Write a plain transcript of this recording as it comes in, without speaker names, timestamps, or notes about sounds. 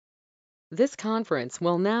This conference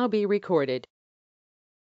will now be recorded.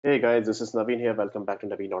 Hey guys, this is Naveen here. Welcome back to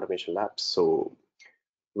Naveen Automation Labs. So,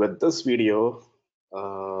 with this video,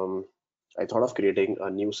 um, I thought of creating a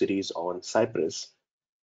new series on Cypress.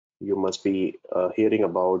 You must be hearing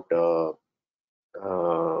about uh,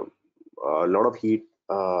 a lot of heat,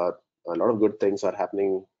 a lot of good things are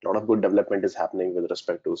happening, a lot of good development is happening with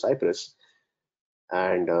respect to Cypress,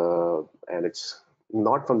 and it's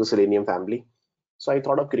not from the Selenium family. So I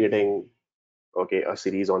thought of creating a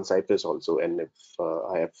series on Cypress also. And if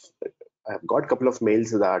I have got a couple of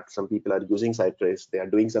mails that some people are using Cypress, they are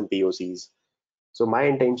doing some POCs. So my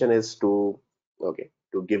intention is to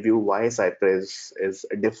give you why Cypress is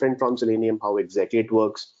different from Selenium, how exactly it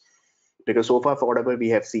works. Because so far, for whatever we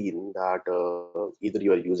have seen, that either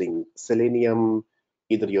you are using Selenium,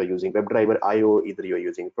 either you are using WebDriver IO, either you are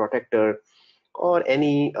using Protector, or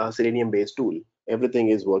any Selenium-based tool. Everything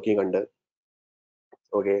is working under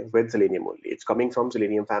with Selenium only. It's coming from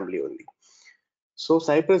Selenium family only. So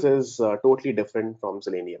Cypress is totally different from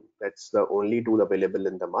Selenium. That's the only tool available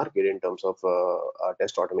in the market in terms of a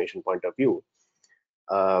test automation point of view,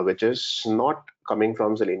 which is not coming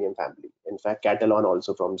from Selenium family. In fact, Catalan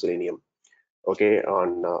also from Selenium. Okay,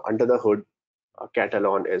 on under the hood,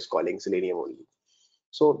 Catalan is calling Selenium only.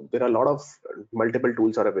 So there are a lot of multiple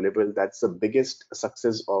tools are available. That's the biggest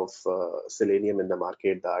success of Selenium in the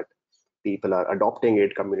market, that people are adopting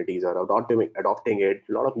it, communities are adopting it.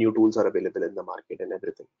 A lot of new tools are available in the market and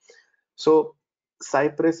everything. So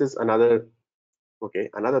Cypress is another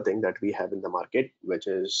thing that we have in the market, which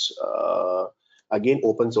is again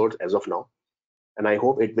open source as of now, and I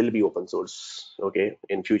hope it will be open source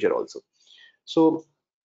in future also. So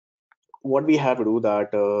what we have to do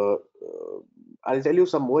that I'll tell you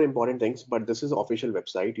some more important things, but this is official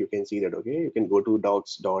website. You can see that. You can go to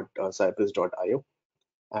docs.cypress.io,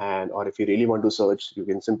 and or if you really want to search, you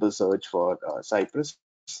can simple search for Cypress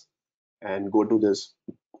and go to this.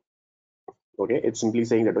 It's simply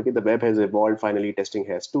saying that the web has evolved, finally testing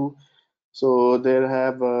has too. So there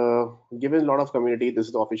have given a lot of community. This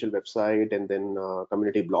is the official website, and then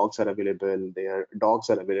community blogs are available, their docs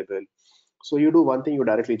are available. So you do one thing, you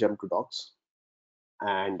directly jump to docs,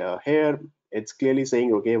 and here it's clearly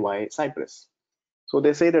saying why Cypress. So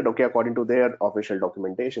they say that according to their official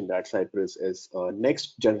documentation, that Cypress is a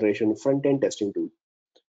next generation front-end testing tool,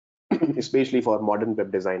 especially for modern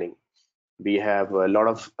web designing. We have a lot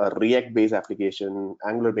of React based application,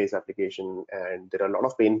 Angular based application, and there are a lot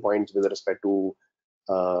of pain points with respect to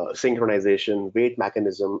synchronization, weight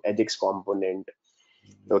mechanism, edX component,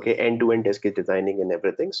 end to end test case designing and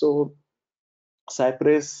everything. So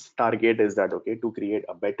Cypress target is that to create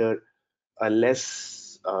a better, a less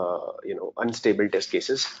unstable test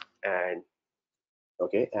cases, and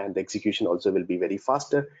and the execution also will be very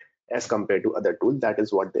faster as compared to other tools. That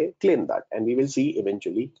is what they claim that, and we will see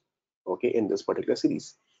eventually in this particular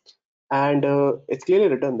series. And it's clearly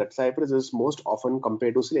written that Cypress is most often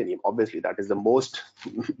compared to Selenium. Obviously, that is the most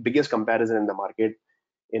biggest comparison in the market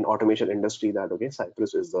in automation industry, that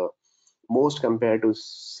Cypress is the most compared to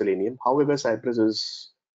Selenium. However, Cypress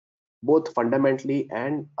is both fundamentally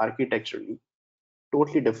and architecturally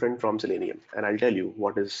totally different from Selenium. And I'll tell you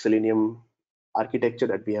what is Selenium architecture,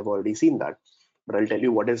 that we have already seen that. But I'll tell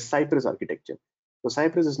you what is Cypress architecture. So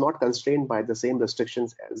Cypress is not constrained by the same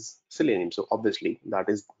restrictions as Selenium. So obviously that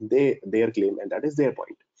is their claim, and that is their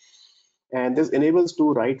point. And this enables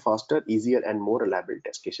to write faster, easier, and more reliable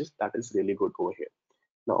test cases. That is really good over here.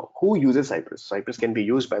 Now, who uses Cypress? Cypress can be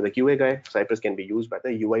used by the QA guy. Cypress can be used by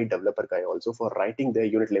the UI developer guy also for writing their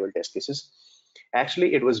unit level test cases.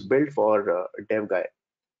 Actually, it was built for dev guy.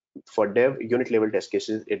 For dev unit level test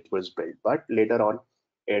cases, it was built, but later on,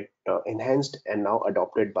 it enhanced and now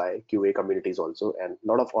adopted by QA communities also, and a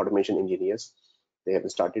lot of automation engineers, they have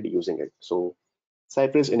started using it. So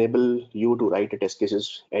Cypress enable you to write a test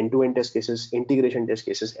cases, end-to-end test cases, integration test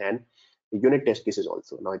cases, and unit test cases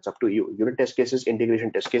also. Now it's up to you. Unit test cases,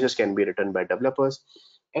 integration test cases can be written by developers.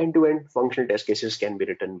 End-to-end functional test cases can be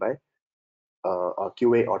written by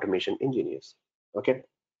QA automation engineers. Okay,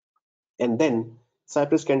 and then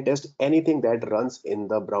Cypress can test anything that runs in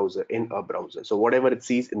the browser, in a browser. So whatever it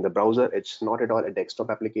sees in the browser, it's not at all a desktop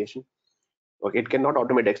application. It cannot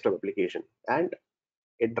automate desktop application, and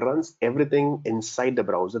it runs everything inside the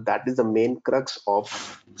browser. That is the main crux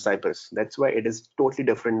of Cypress. That's why it is totally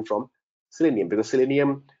different from Selenium, because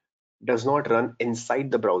Selenium does not run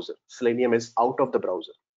inside the browser. Selenium is out of the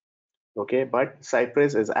browser. But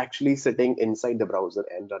Cypress is actually sitting inside the browser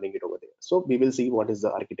and running it over there. So we will see what is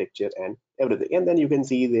the architecture and everything, and then you can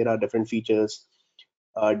see there are different features,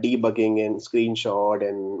 debugging and screenshot,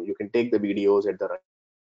 and you can take the videos at the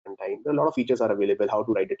runtime. A lot of features are available, how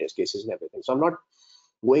to write the test cases and everything. So I'm not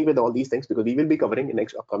going with all these things because we will be covering in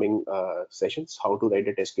next upcoming sessions how to write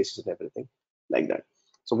the test cases and everything like that.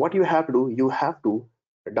 So what you have to do, you have to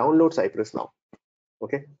download Cypress now.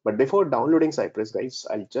 Okay, but before downloading Cypress, guys,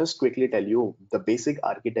 I'll just quickly tell you the basic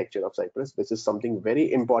architecture of Cypress. This is something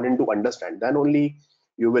very important to understand. Then only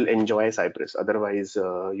you will enjoy Cypress. Otherwise,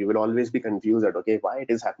 you will always be confused that, okay, why it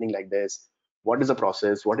is happening like this? What is the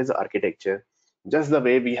process? What is the architecture? Just the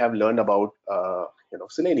way we have learned about,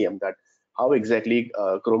 Selenium, that how exactly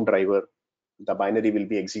Chrome driver, the binary will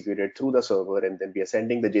be executed through the server, and then we are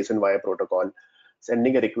sending the JSON via protocol,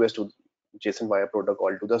 sending a request to JSON via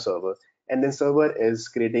protocol to the server, and then server is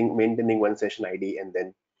maintaining one session ID, and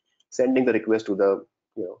then sending the request to the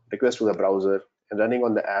request to the browser and running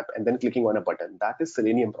on the app and then clicking on a button. That is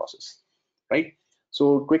Selenium process, right?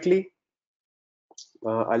 So quickly,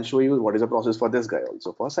 I'll show you what is the process for this guy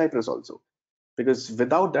also, for Cypress also, because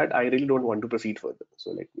without that I really don't want to proceed further.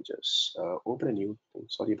 So let me just open a new thing.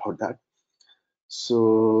 Sorry about that.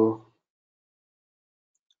 So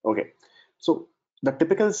okay, so the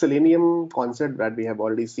typical Selenium concept that we have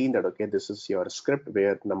already seen, that okay, this is your script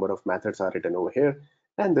where number of methods are written over here,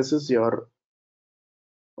 and this is your,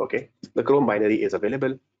 okay, the Chrome binary is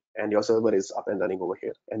available and your server is up and running over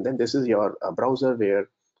here, and then this is your browser where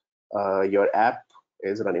your app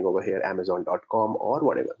is running over here, amazon.com or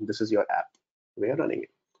whatever. This is your app where running it,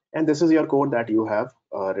 and this is your code that you have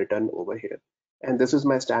written over here, and this is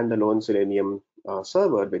my standalone Selenium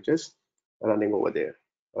server which is running over there,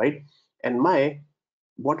 right? And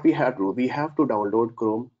what we have to do, we have to download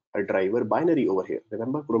Chrome a driver binary over here.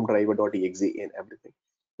 Remember, Chrome driver.exe and everything,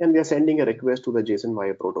 and we are sending a request to the JSON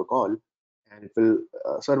via protocol, and it will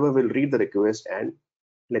server will read the request and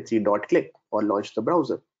let's see dot click or launch the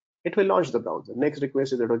browser. It will launch the browser. Next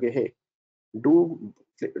request is that, okay, hey, do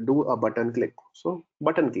a button click. So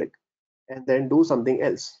button click, and then do something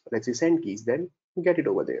else. Let's say send keys, then get it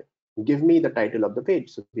over there. Give me the title of the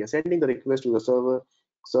page. So we are sending the request to the server.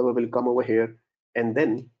 Server will come over here, and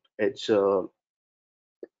then it's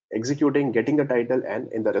executing, getting the title,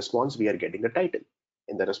 and in the response we are getting the title.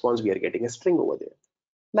 In the response we are getting a string over there.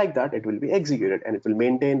 Like that, it will be executed, and it will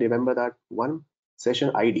maintain, remember that one,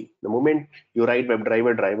 session ID. The moment you write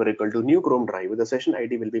WebDriver driver equal to new Chrome driver, the session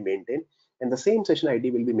ID will be maintained, and the same session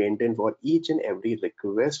ID will be maintained for each and every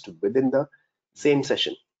request within the same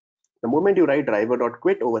session. The moment you write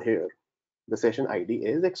driver.quit over here, the session ID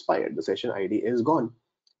is expired, the session ID is gone.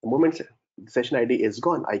 The moment the session ID is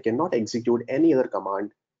gone, I cannot execute any other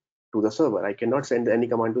command to the server. I cannot send any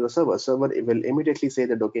command to the server. Server will immediately say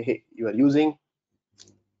that, okay, hey,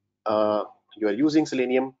 uh, you are using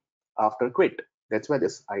Selenium after quit. That's why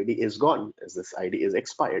this ID is gone, as this ID is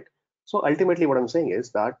expired. So ultimately what I'm saying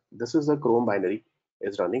is that this is a Chrome binary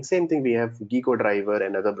is running. Same thing, we have Gecko driver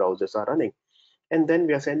and other browsers are running. And then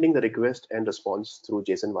we are sending the request and response through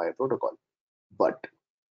JSON via protocol. But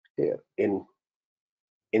here in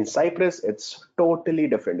Cypress, it's totally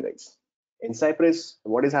different, guys. In Cypress,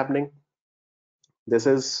 what is happening? This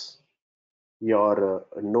is your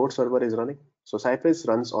node server is running. So Cypress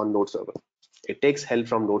runs on node server. It takes help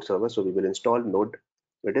from node server. So we will install node.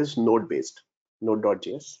 It is node based,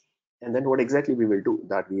 node.js. And then what exactly we will do,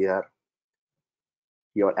 that we are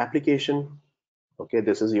your application. Okay,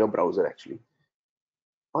 this is your browser actually.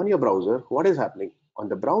 On your browser, what is happening? On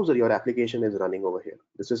the browser, your application is running over here.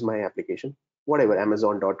 This is my application, whatever,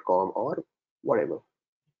 amazon.com or whatever.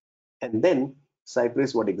 And then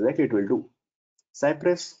Cypress, what exactly it will do?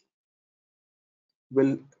 Cypress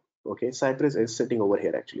will, okay, Cypress is sitting over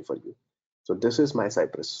here actually for you. So this is my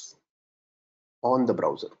Cypress on the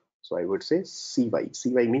browser. So I would say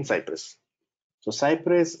CY means Cypress. So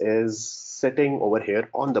Cypress is sitting over here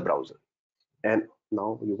on the browser. And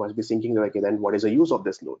now you must be thinking, okay, then what is the use of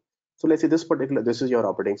this node? So let's say this is your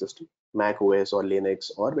operating system, Mac OS or Linux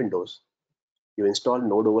or Windows. You install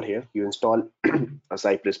node over here, you install a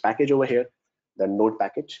Cypress package over here, the node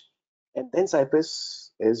package, and then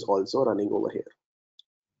Cypress is also running over here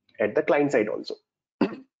at the client side also.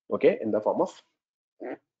 Okay, in the form of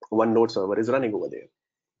one node server is running over there,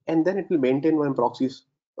 and then it will maintain one proxies.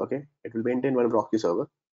 Okay, it will maintain one proxy server.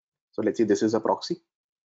 So let's see, this is a proxy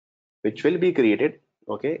which will be created,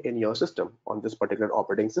 okay, in your system on this particular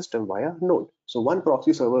operating system via node. So one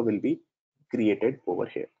proxy server will be created over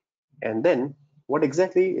here, and then what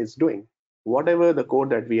exactly is doing, whatever the code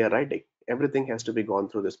that we are writing, everything has to be gone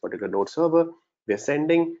through this particular node server. We are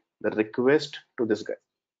sending the request to this guy.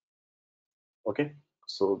 Okay,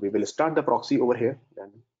 so we will start the proxy over here,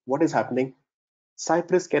 and what is happening,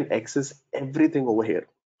 Cypress can access everything over here,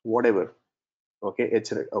 whatever. Okay,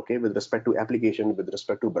 it's okay with respect to application, with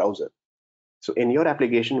respect to browser. So in your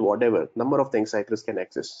application, whatever number of things Cypress can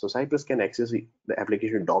access. So Cypress can access the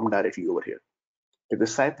application DOM directly over here.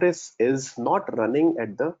 Because Cypress is not running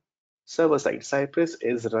at the server side. Cypress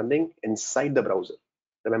is running inside the browser.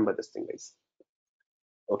 Remember this thing, guys.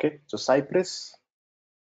 Okay, so Cypress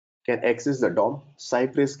can access the DOM.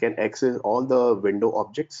 Cypress can access all the window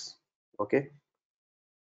objects. Okay,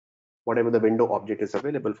 whatever the window object is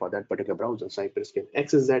available for that particular browser, Cypress can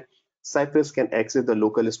access that. Cypress can access the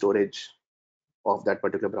local storage of that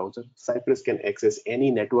particular browser. Cypress can access any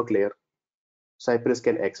network layer. Cypress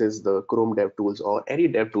can access the Chrome dev tools or any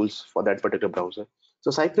dev tools for that particular browser. So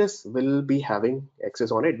Cypress will be having access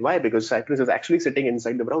on it. Why? Because Cypress is actually sitting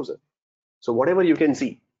inside the browser. So whatever you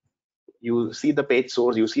see the page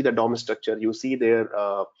source, you see the DOM structure, you see their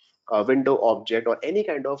window object or any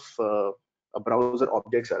kind of browser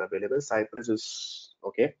objects are available. Cypress is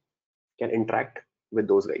okay, can interact with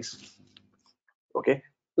those guys. Okay,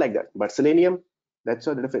 like that. But Selenium, that's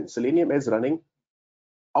the difference. Selenium is running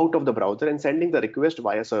out of the browser and sending the request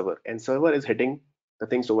via server, and server is hitting the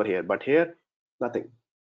things over here. But here, nothing.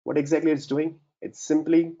 What exactly it's doing? It's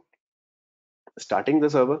simply starting the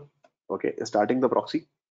server, okay, starting the proxy,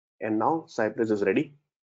 and now Cypress is ready,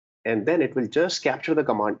 and then it will just capture the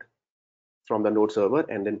command from the node server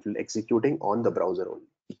and then it will executing on the browser only.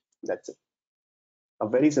 That's it. A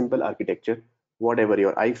very simple architecture. Whatever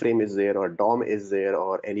your iframe is there or DOM is there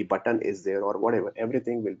or any button is there or whatever,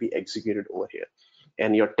 everything will be executed over here,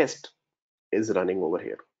 and your test is running over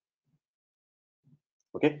here.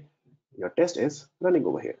 Okay, your test is running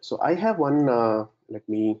over here. So I have one, let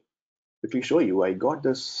me quickly show you. I got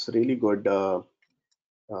this really good,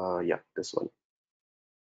 yeah, this one.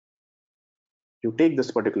 To take this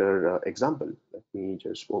particular example, let me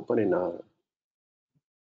just open in a,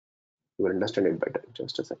 you will understand it better.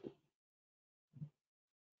 Just a second.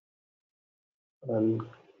 I'll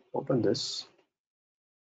open this.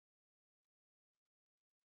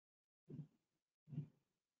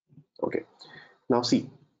 Okay, now see,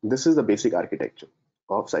 this is the basic architecture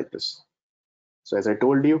of Cypress. So as I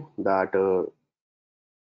told you that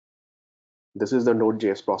this is the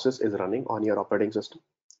Node.js process is running on your operating system,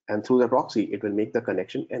 and through the proxy it will make the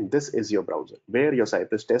connection, and this is your browser where your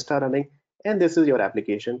Cypress tests are running, and this is your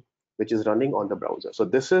application which is running on the browser. So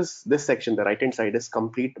this section, the right hand side, is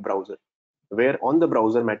complete browser, where on the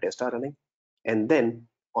browser my tests are running, and then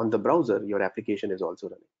on the browser your application is also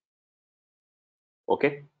running.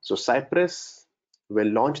 Okay, so Cypress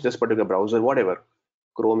will launch this particular browser, whatever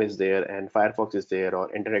Chrome is there and Firefox is there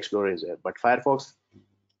or Internet Explorer is there, but Firefox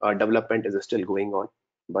development is still going on,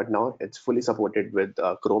 but now it's fully supported with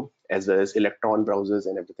Chrome as well as Electron browsers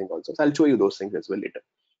and everything also. So I'll show you those things as well later,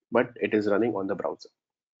 but it is running on the browser.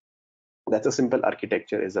 That's a simple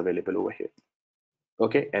architecture is available over here.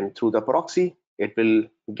 Okay, and through the proxy it will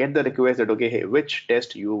get the request that okay, hey, which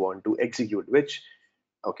test you want to execute, which,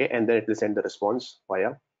 okay, and then it will send the response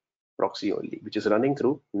via proxy only, which is running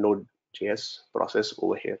through Node.js process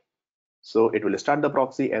over here. So it will start the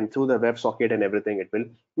proxy, and through the WebSocket and everything, it will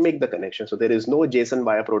make the connection. So there is no JSON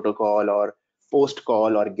via protocol or post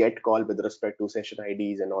call or get call with respect to session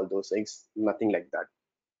IDs and all those things. Nothing like that.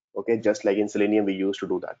 Okay, just like in Selenium, we used to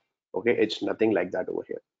do that. Okay, it's nothing like that over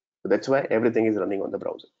here. So that's why everything is running on the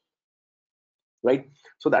browser, right?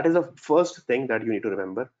 So that is the first thing that you need to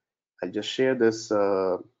remember. I'll just share this,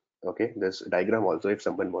 okay, this diagram also if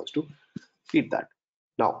someone wants to feed that.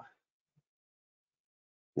 Now,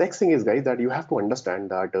 next thing is, guys, that you have to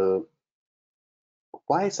understand that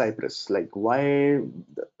why Cypress? Like why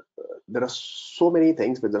there are so many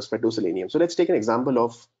things with respect to Selenium. So let's take an example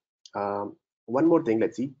of one more thing.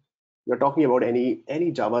 Let's see. You're talking about any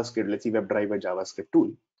JavaScript. Let's see, WebDriver JavaScript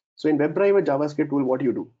tool. So in WebDriver JavaScript tool, what do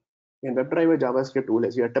you do? In WebDriver JavaScript tool,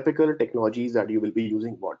 let's see, typical technologies that you will be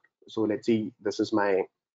using. What? So let's see. This is my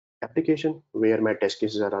application where my test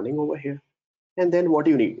cases are running over here. And then what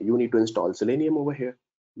do you need? You need to install Selenium over here.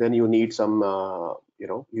 Then you need some,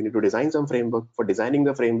 you need to design some framework. For designing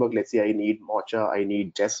the framework, let's say I need Mocha, I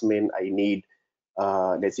need Jasmine, I need,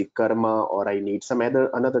 let's see, Karma, or I need some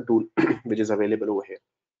another tool which is available over here.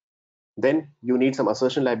 Then you need some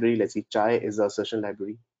assertion library. Let's see, Chai is the assertion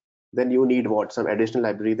library. Then you need what? Some additional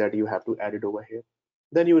library that you have to add it over here.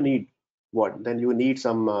 Then you need what? Then you need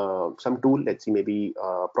some tool. Let's see, maybe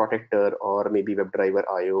Protector or maybe WebDriver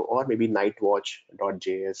IO or maybe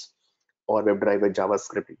Nightwatch.js or WebDriver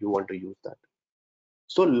JavaScript. You want to use that.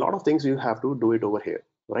 So a lot of things you have to do it over here,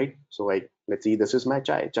 right? So let's see, this is my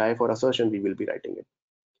Chai for assertion. We will be writing it.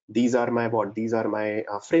 These are my what? These are my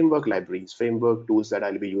framework libraries, framework tools that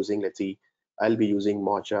I'll be using. Let's see, I'll be using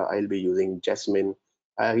Mocha. I'll be using Jasmine.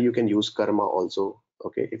 You can use Karma also,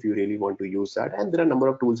 okay, if you really want to use that. And there are a number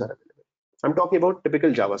of tools are available. I'm talking about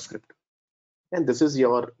typical JavaScript. And this is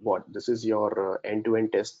your what? This is your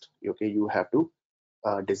end-to-end test. Okay, you have to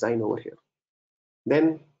design over here.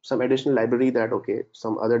 Then some additional library that, okay,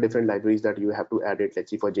 some other different libraries that you have to add it. Let's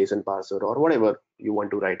see, for JSON parser or whatever you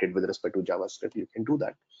want to write it with respect to JavaScript, you can do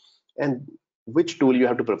that. And which tool you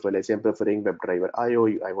have to prefer. Let's say I'm preferring WebDriver IO.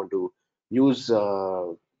 I want to use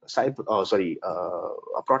a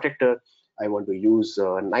protector. I want to use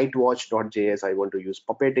nightwatch.js. I want to use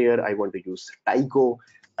Puppeteer. I want to use Tycho.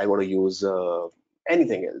 I want to use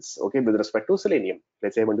anything else. Okay, with respect to Selenium.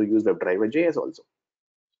 Let's say I want to use WebDriver JS also,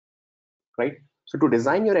 right? So to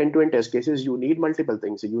design your end-to-end test cases, you need multiple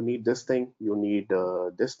things. So you need this thing. You need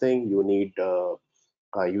this thing. You need to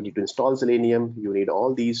install Selenium. You need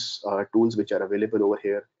all these tools which are available over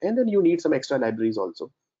here, and then you need some extra libraries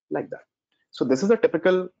also, like that. So this is the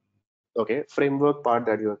typical, okay, framework part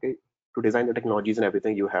that you, okay, to design the technologies and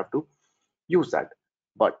everything, you have to use that.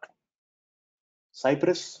 But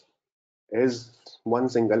Cypress is one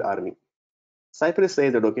single army. Cypress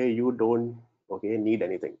says that, okay, you don't, okay, need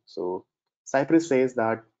anything. So Cypress says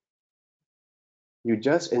that you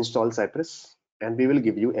just install Cypress and we will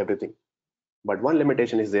give you everything. But one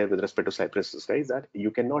limitation is there with respect to Cypress, guys, that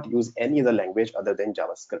you cannot use any other language other than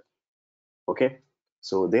JavaScript. Okay,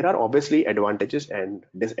 so there are obviously advantages and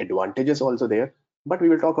disadvantages also there, but we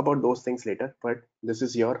will talk about those things later. But this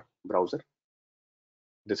is your browser.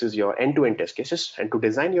 This is your end-to-end test cases, and to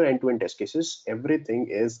design your end-to-end test cases, everything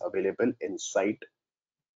is available inside,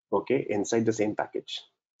 okay, inside the same package.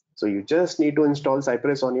 So you just need to install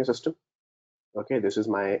Cypress on your system. Okay, this is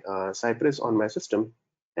my Cypress on my system,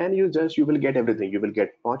 and you will get everything. You will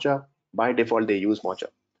get Mocha. By default they use Mocha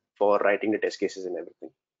for writing the test cases and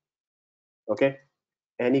everything. Okay,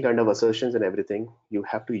 any kind of assertions and everything you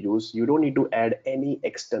have to use. You don't need to add any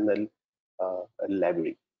external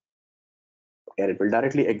library, and it will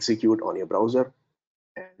directly execute on your browser,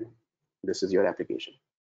 and this is your application.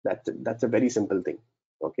 That's a very simple thing.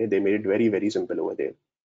 Okay, they made it very simple over there,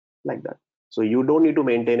 like that. So you don't need to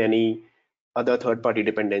maintain any other third-party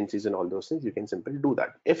dependencies and all those things. You can simply do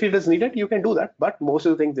that. If it is needed, you can do that, but most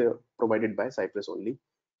of the things are provided by Cypress only,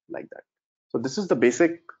 like that. So this is the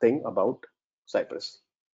basic thing about Cypress.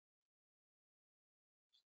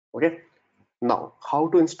 Okay, now how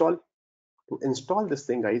to install? To install this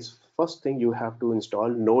thing, guys, first thing you have to install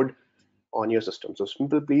Node on your system. So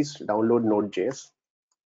simple, please download Node.js.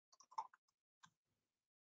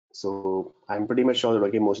 So I'm pretty much sure that,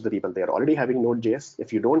 okay, most of the people, they are already having Node.js.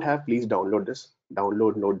 If you don't have, please download this.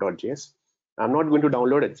 Download Node.js. I'm not going to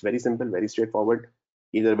download it. It's very simple, very straightforward.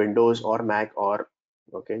 Either Windows or Mac, or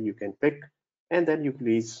okay, you can pick, and then you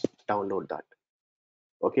please download that.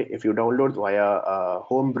 Okay, if you download via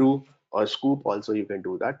Homebrew or Scoop, also you can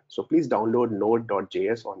do that. So please download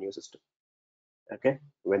Node.js on your system. Okay,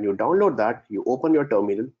 when you download that, you open your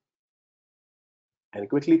terminal and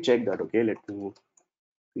quickly check that. Okay, let me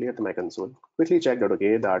clear my console. Quickly check that.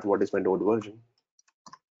 Okay, that what is my Node version.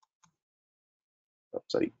 Oh,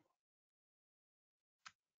 sorry.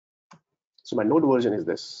 So my Node version is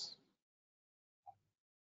this.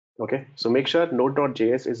 Okay, so make sure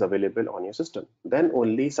Node.js is available on your system. Then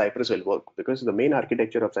only Cypress will work, because the main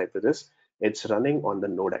architecture of Cypress is it's running on the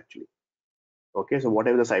Node actually. Okay, so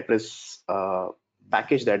whatever the Cypress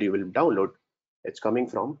package that you will download, it's coming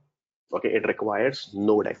from, okay, it requires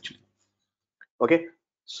Node actually. Okay,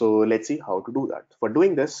 so let's see how to do that. For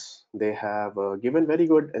doing this, they have given very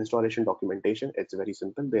good installation documentation. It's very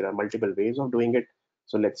simple. There are multiple ways of doing it.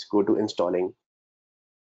 So let's go to installing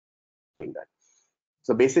that.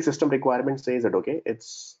 So basic system requirement says that, okay,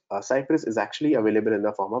 it's Cypress is actually available in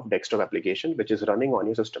the form of desktop application, which is running on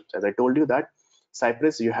your system. As I told you that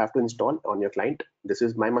Cypress you have to install on your client. This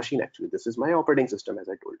is my machine actually. This is my operating system, as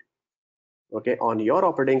I told you. Okay, on your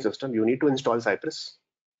operating system, you need to install Cypress,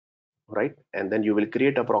 right? And then you will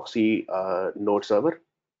create a proxy node server,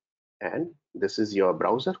 and this is your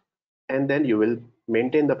browser. And then you will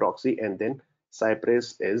maintain the proxy, and then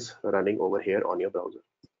Cypress is running over here on your browser.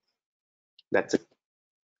 That's it.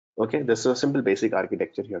 Okay, this is a simple basic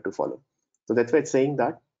architecture you have to follow. So that's why it's saying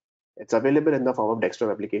that it's available in the form of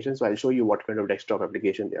desktop application. So I'll show you what kind of desktop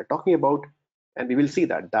application they are talking about, and we will see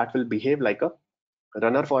that that will behave like a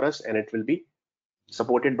runner for us, and it will be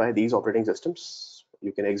supported by these operating systems.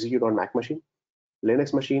 You can execute on Mac machine,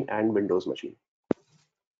 Linux machine, and Windows machine,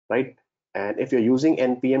 right? And if you're using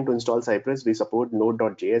npm to install Cypress, we support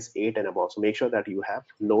Node.js 8 and above. So make sure that you have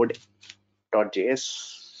Node.js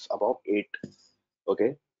above 8.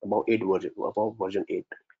 Okay, above version 8.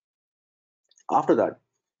 After that,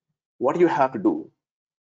 what you have to do,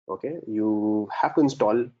 okay, you have to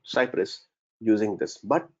install Cypress using this.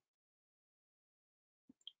 But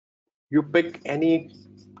You pick any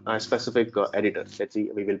specific editor. Let's see,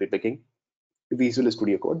 we will be picking Visual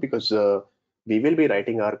Studio Code because we will be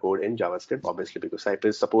writing our code in JavaScript, obviously, because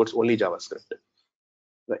Cypress supports only JavaScript.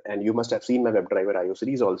 And you must have seen my WebDriver IO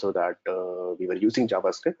series also that we were using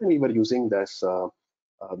JavaScript and we were using this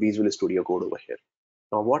Visual Studio Code over here.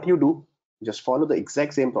 Now, what you do, just follow the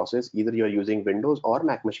exact same process. Either you're using Windows or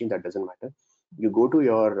Mac machine, that doesn't matter. You go to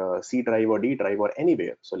your C drive or D drive or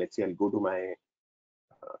anywhere. So let's say I'll go to my,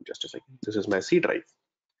 just a second, this is my C drive.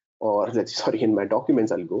 Or let's sorry, in my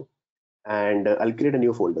documents, I'll go and I'll create a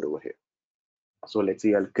new folder over here. So let's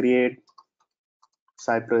see, I'll create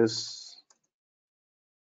Cypress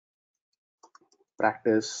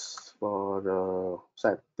practice for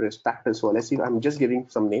Cypress practice for, let's see, I'm just giving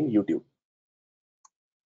some name YouTube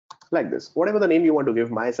like this. Whatever the name you want to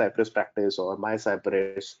give, my Cypress practice or my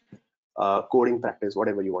Cypress coding practice,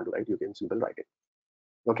 whatever you want to write, you can simply write it.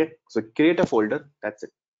 Okay, so create a folder. That's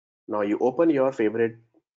it. Now you open your favorite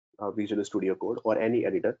Visual Studio Code or any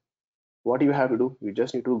editor. What you have to do, you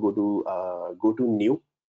just need to go to new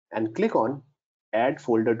and click on add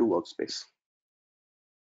folder to workspace.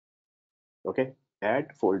 Okay,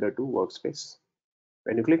 add folder to workspace.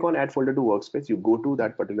 When you click on add folder to workspace, you go to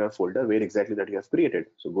that particular folder where exactly that you have created.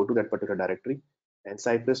 So go to that particular directory and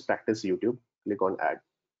Cypress practice YouTube, click on add.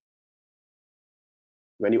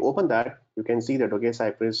 When you open that, you can see that, okay,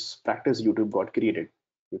 Cypress practice YouTube got created.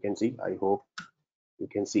 You can see, I hope you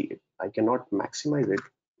can see it. I cannot maximize it.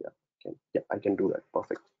 Yeah, I can do that.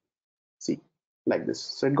 Perfect. See, like this.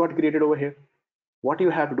 So it got created over here. What you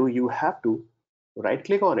have to do, you have to right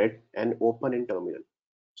click on it and open in terminal.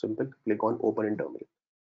 Simple, click on open in terminal.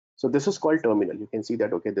 So this is called terminal. You can see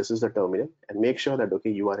that, okay, this is the terminal, and make sure that, okay,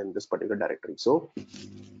 you are in this particular directory. So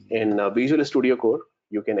in Visual Studio Code,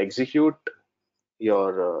 you can execute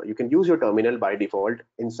your, you can use your terminal by default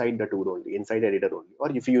inside the tool only, inside editor only. Or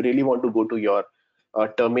if you really want to go to your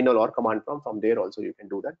terminal or command prompt, from there also you can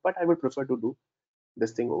do that. But I would prefer to do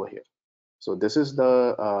this thing over here. So this is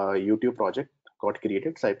the YouTube project got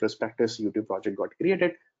created. Cypress practice YouTube project got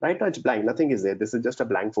created. Right now it's blank, nothing is there. This is just a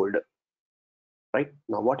blank folder. Right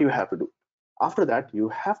now, what you have to do after that, you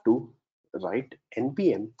have to write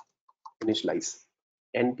npm initialize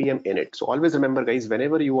npm init. So always remember, guys,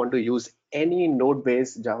 whenever you want to use any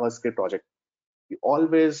node-based JavaScript project, you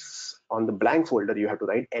always on the blank folder you have to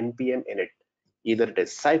write npm init. Either it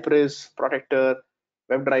is Cypress, Protector,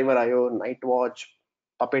 WebDriver IO, Nightwatch,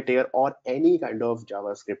 Puppeteer, or any kind of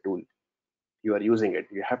JavaScript tool you are using it.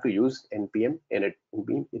 You have to use npm init.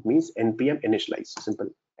 It means npm initialize. Simple.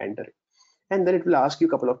 Enter it. And then it will ask you a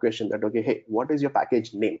couple of questions that, okay, hey, what is your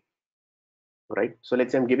package name? Right? So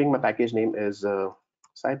let's say I'm giving my package name is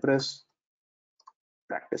Cypress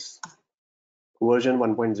practice version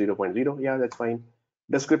 1.0.0. Yeah, that's fine.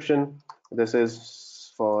 Description, this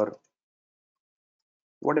is for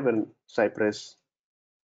whatever Cypress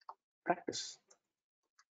practice.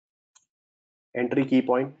 Entry key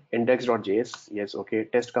point index.js, yes, okay.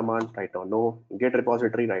 Test command, right now no. Get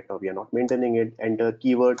repository, right now we are not maintaining it. Enter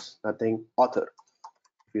keywords, nothing. Author,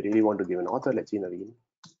 if you really want to give an author, let's see, Naveen,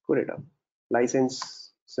 put it up.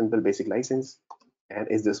 License, simple basic license. And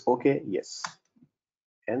is this okay? Yes.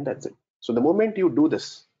 And that's it. So the moment you do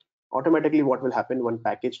this, automatically what will happen, one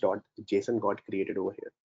package.json got created over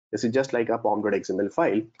here. This is just like a pom.xml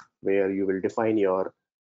file where you will define your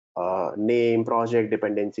name, project,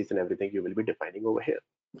 dependencies, and everything you will be defining over here.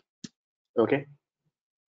 Okay.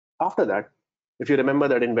 After that, if you remember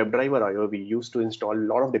that in WebDriver IO, we used to install a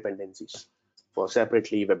lot of dependencies for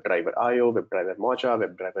separately WebDriver IO, WebDriver Mocha,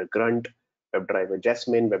 WebDriver Grunt, WebDriver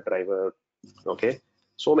Jasmine, WebDriver, okay.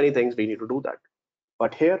 So many things we need to do that.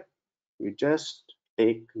 But here, you just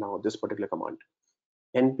take now this particular command,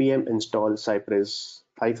 npm install Cypress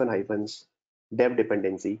hyphens dev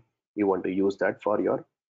dependency. You want to use that for your,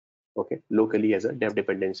 okay, locally as a dev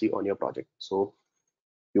dependency on your project. So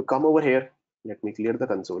you come over here, let me clear the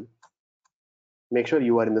console. Make sure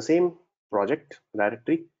you are in the same project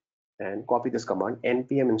directory and copy this command,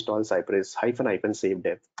 npm install Cypress save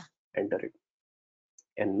dev, enter it.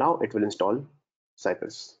 And now it will install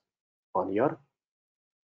Cypress on your,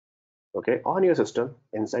 okay, on your system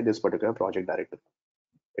inside this particular project directory.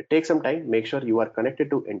 It takes some time. Make sure you are connected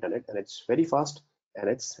to internet and it's very fast and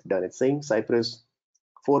it's done. It's saying Cypress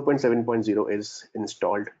 4.7.0 is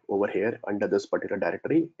installed over here under this particular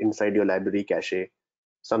directory inside your library cache,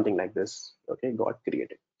 something like this. Okay, got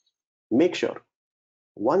created. Make sure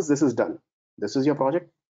once this is done, this is your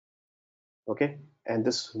project. Okay, and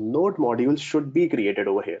this node module should be created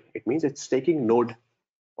over here. It means it's taking node,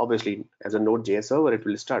 obviously as a node.js server, it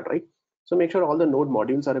will start, right? So make sure all the node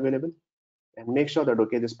modules are available. and make sure that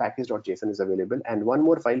okay, this package.json is available, and one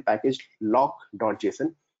more file, package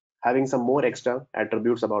lock.json, having some more extra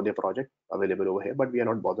attributes about your project available over here, but we are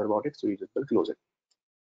not bothered about it, so you just will close it.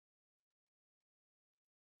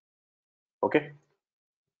 Okay.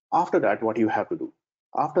 After that, what you have to do?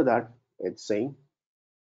 After that, it's saying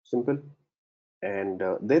simple. And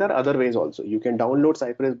there are other ways also. You can download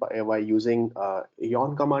Cypress by using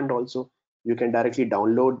yon command also. You can directly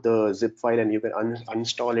download the zip file and you can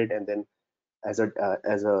uninstall it, and then as a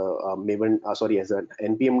Maven, sorry, as an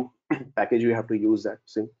npm package, you have to use that.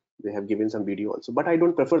 So they have given some video also, but I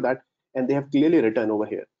don't prefer that, and they have clearly written over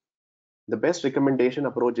here. The best recommendation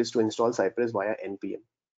approach is to install Cypress via npm,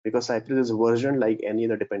 because Cypress is versioned like any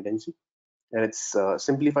other dependency, and it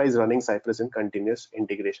simplifies running Cypress in continuous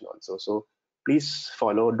integration also. So please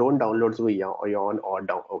follow. Don't download through Yon or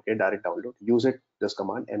down. Okay, direct download. Use it, this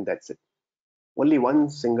command, and that's it. Only one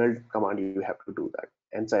single command you have to do that,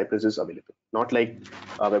 and Cypress is available. Not like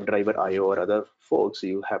WebDriver IO or other folks.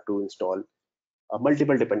 You have to install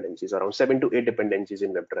multiple dependencies, around 7 to 8 dependencies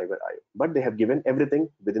in WebDriver IO. But they have given everything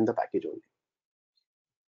within the package only.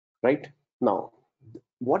 Right now,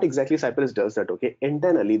 what exactly Cypress does that? Okay,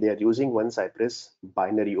 internally they are using one Cypress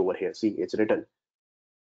binary over here. See, it's written.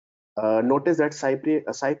 Notice that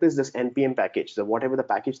Cypress this npm package, so whatever the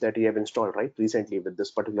package that you have installed right recently with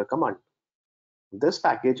this particular command, this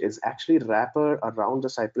package is actually wrapper around the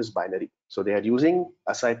Cypress binary. So they are using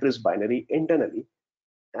a Cypress binary internally,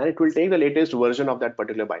 and it will take the latest version of that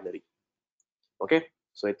particular binary. Okay,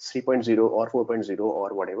 so it's 3.0 or 4.0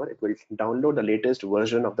 or whatever. It will download the latest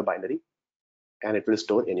version of the binary, and it will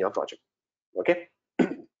store in your project. Okay.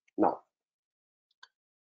 Now,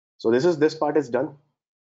 so this part is done.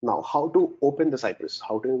 Now, how to open the Cypress?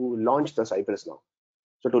 How to launch the Cypress now?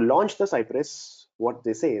 So to launch the Cypress, what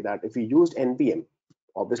they say that if you used npm,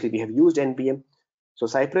 obviously we have used npm. So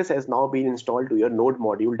Cypress has now been installed to your node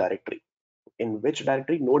module directory. In which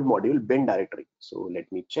directory? Node module bin directory. So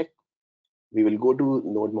let me check. We will go to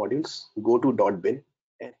node modules, go to .bin,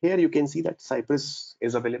 and here you can see that Cypress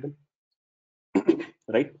is available.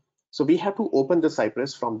 Right? So we have to open the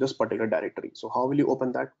Cypress from this particular directory. So how will you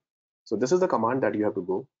open that? So this is the command that you have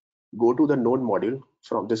to go to the node module.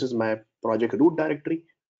 From this is my project root directory,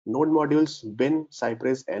 node modules, bin,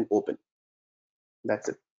 Cypress, and open. That's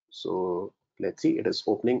it. So let's see it is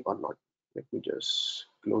opening or not. Let me just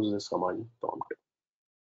close this command prompt.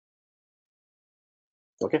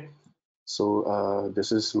 Okay. So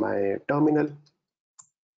this is my terminal,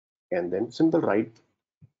 and then simple write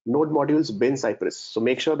node modules bin Cypress. So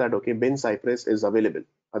make sure that okay, bin Cypress is available.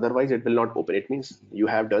 Otherwise, it will not open. It means you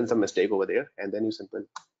have done some mistake over there, and then you simple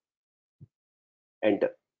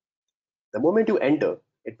enter. The moment you enter,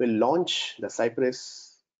 it will launch the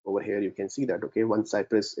Cypress over here. You can see that okay, one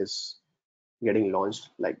Cypress is getting launched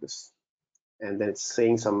like this, and then it's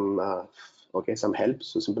saying some okay, some help.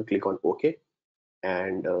 So simply click on OK,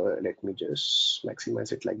 and let me just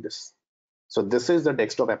maximize it like this. So this is the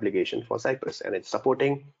desktop application for Cypress, and it's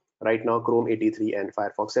supporting right now Chrome 83 and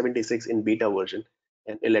Firefox 76 in beta version,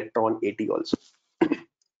 and Electron 80 also.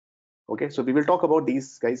 Okay, so we will talk about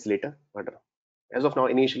these guys later, but as of now,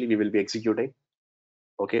 initially we will be executing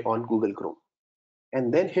okay on Google Chrome.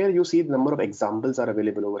 And then here you see the number of examples are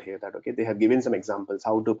available over here that okay, they have given some examples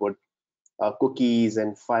how to put cookies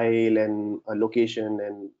and file and location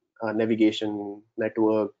and navigation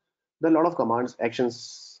network. There are a lot of commands,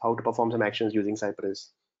 actions, how to perform some actions using Cypress.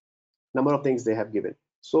 Number of things they have given.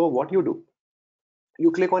 So what you do, you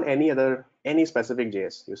click on any specific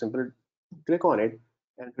JS. You simply click on it,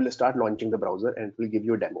 and it will start launching the browser, and it will give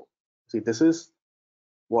you a demo. See, this is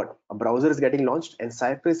what a browser is getting launched, and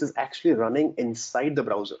Cypress is actually running inside the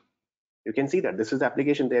browser. You can see that this is the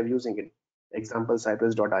application they are using it. Example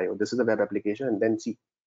cypress.io. This is a web application, and then see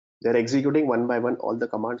they're executing one by one all the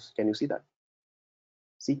commands. Can you see that?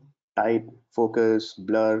 See, type, focus,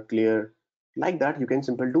 blur, clear, like that. You can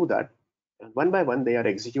simply do that. And one by one, they are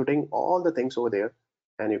executing all the things over there,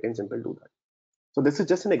 and you can simply do that. So this is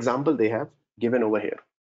just an example they have given over here.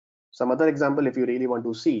 Some other example, if you really want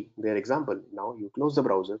to see their example, now you close the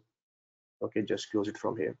browser. Okay, just close it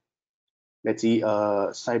from here. Let's see,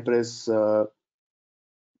 Cypress,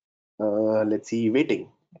 let's see, waiting.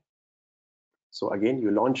 So again,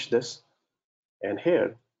 you launch this, and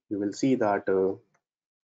here you will see that,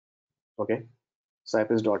 okay,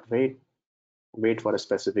 Cypress.wait, wait for a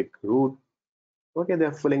specific route. Okay,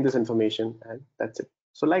 they're filling this information, and that's it.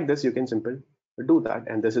 So like this, you can simply do that,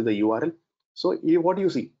 and this is the URL. So what do you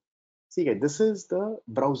see? See, okay, this is the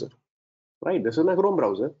browser, right? This is my Chrome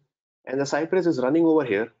browser, and the Cypress is running over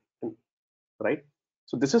here, right?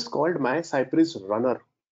 So this is called my Cypress runner.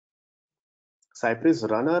 Cypress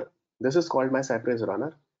runner This is called my Cypress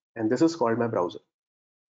runner, and this is called my browser.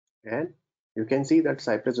 And you can see that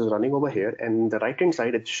Cypress is running over here, and the right hand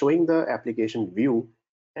side it's showing the application view,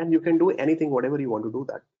 and you can do anything, whatever you want to do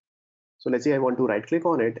that. So let's say I want to right click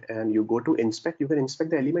on it and you go to inspect, you can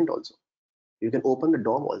inspect the element also. You can open the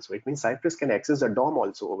DOM also. It means Cypress can access the DOM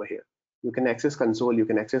also over here. You can access console, you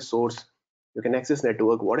can access source, you can access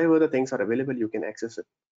network, whatever the things are available, you can access it.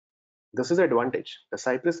 This is the advantage. The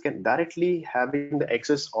Cypress can directly having the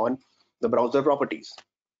access on the browser properties,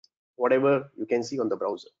 whatever you can see on the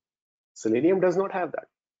browser. Selenium does not have that.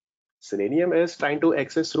 Selenium is trying to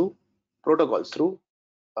access through protocols, through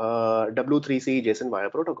W3C JSON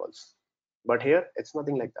via protocols. But here it's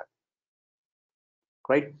nothing like that,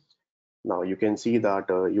 right? Now you can see that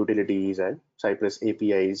utilities and Cypress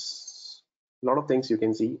APIs, a lot of things you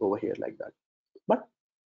can see over here like that. But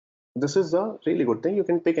this is a really good thing. You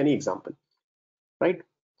can pick any example, right?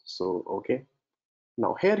 So, okay.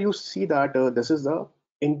 Now here you see that this is the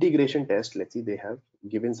integration test. Let's see, they have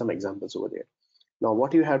given some examples over there. Now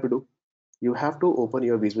what you have to do, you have to open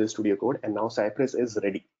your Visual Studio Code, and now Cypress is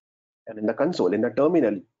ready. And in the console, in the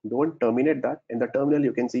terminal, don't terminate that. In the terminal,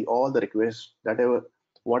 you can see all the requests,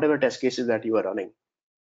 whatever test cases that you are running.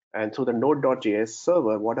 And through the node.js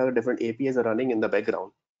server, what are the different APIs are running in the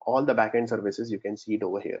background, all the backend services, you can see it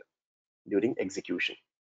over here during execution.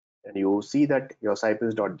 And you see that your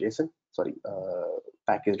cypress.json, sorry,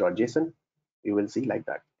 package.json, you will see like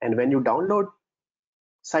that. And when you download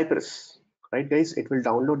Cypress, right guys, it will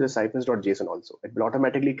download the cypress.json also. It will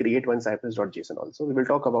automatically create one cypress.json also. We will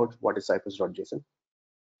talk about what is cypress.json.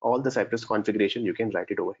 All the Cypress configuration, you can write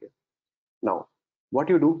it over here. Now, what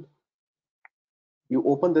you do, you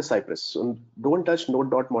open this Cypress. So don't touch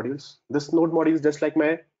node.modules. This node module is just like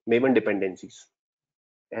my Maven dependencies.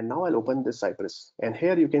 And now I'll open this Cypress. And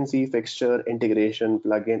here you can see fixture, integration,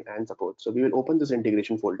 plugin, and support. So we will open this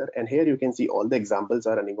integration folder. And here you can see all the examples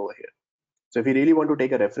are running over here. So if you really want to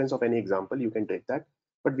take a reference of any example, you can take that.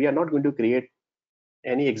 But we are not going to create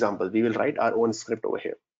any example. We will write our own script over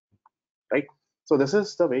here, right? So this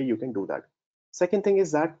is the way you can do that. Second thing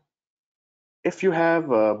is that if you have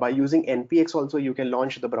by using npx also, you can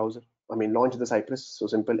launch the browser, I mean launch the Cypress. So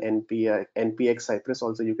simple npx Cypress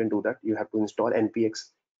also, you can do that. You have to install npx,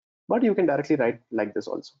 but you can directly write like this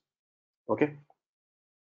also. Okay,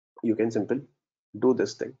 you can simple do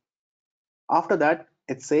this thing. After that,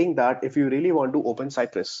 it's saying that if you really want to open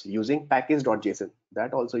Cypress using package.json,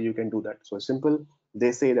 that also you can do that. So simple,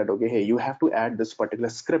 they say that okay, hey, you have to add this particular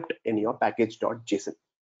script in your package.json.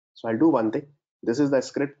 So I'll do one thing. This is the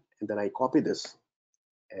script, and then I copy this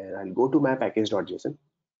and I'll go to my package.json,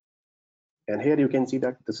 and here you can see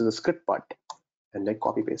that this is a script part, and I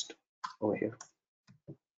copy paste over here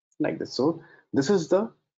like this. So this is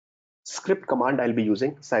the script command I'll be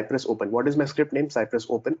using. Cypress open. What is my script name? Cypress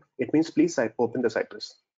open. It means please open the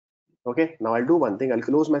Cypress. Okay, now I'll do one thing. I'll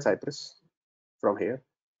close my Cypress from here,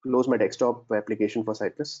 close my desktop application for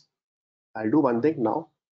Cypress. I'll do one thing now.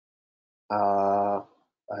 I'll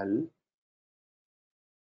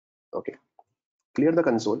okay, clear the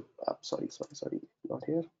console. Sorry, not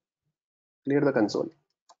here. Clear the console,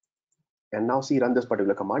 and now see, run this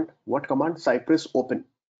particular command. What command? Cypress open.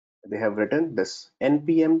 They have written this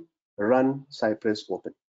npm run Cypress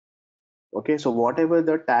open. Okay, so whatever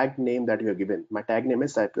the tag name that you have given, my tag name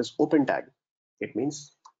is Cypress open tag. It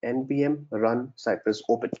means npm run Cypress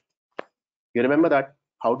open. You remember that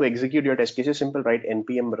how to execute your test case is simple, right?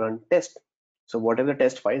 Npm run test. So whatever the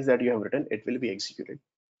test files that you have written, it will be executed.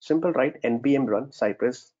 Simple, right? Npm run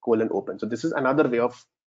Cypress :open. So this is another way of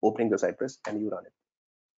opening the Cypress, and you run it,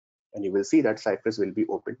 and you will see that Cypress will be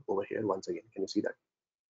opened over here once again. Can you see that?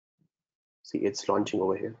 See, it's launching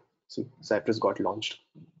over here. See, Cypress got launched.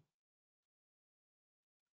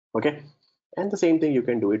 Okay, and the same thing you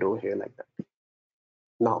can do it over here like that.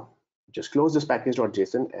 Now just close this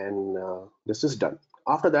package.json, and this is done.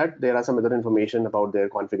 After that, there are some other information about their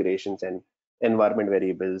configurations and environment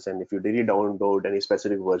variables, and if you really download any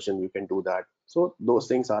specific version, you can do that. So those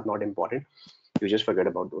things are not important. You just forget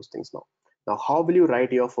about those things now. Now how will you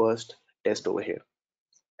write your first test over here?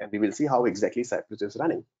 And we will see how exactly Cypress is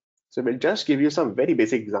running. So we'll just give you some very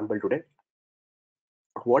basic example today.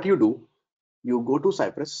 What you do, you go to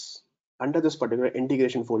Cypress under this particular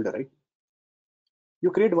integration folder, right?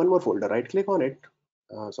 You create one more folder, right click on it,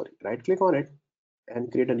 right click on it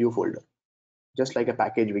and create a new folder, just like a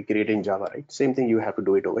package we create in Java, right? Same thing you have to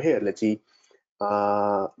do it over here. Let's see,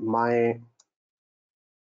 my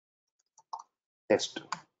test.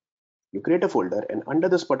 You create a folder, and under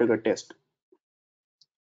this particular test,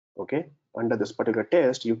 okay, under this particular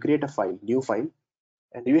test, you create a file, new file,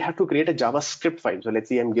 and you have to create a JavaScript file. So let's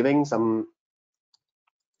see, I'm giving some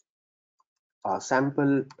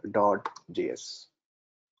sample.js.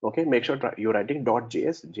 Okay, make sure you're writing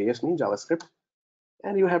 .js. JS means JavaScript,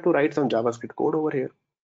 and you have to write some JavaScript code over here.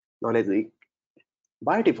 Now let's see.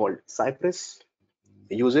 By default, Cypress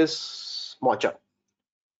uses Mocha.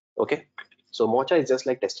 Okay, so Mocha is just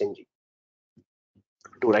like TestNG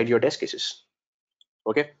to write your test cases.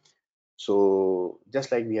 Okay, so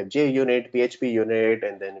just like we have JUnit, PHP unit,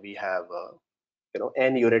 and then we have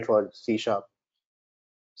N unit for C Sharp.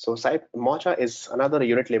 So Mocha is another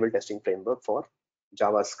unit level testing framework for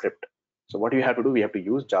JavaScript. So what you have to do, we have to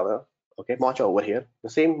use Java, okay, Mocha over here. The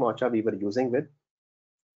same Mocha we were using with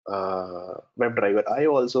WebDriver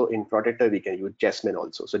IO. Also in Protector, we can use Jasmine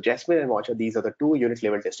also. So Jasmine and Mocha, these are the two unit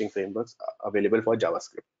level testing frameworks available for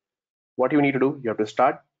JavaScript. What you need to do, you have to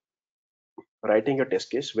start writing your test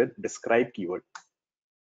case with describe keyword.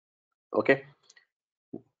 Okay,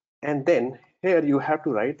 and then here you have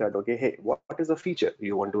to write that, okay, hey, what is the feature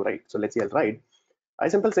you want to write? So let's say I'll write, I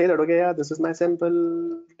simply say that, okay, yeah, this is my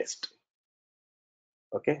sample test.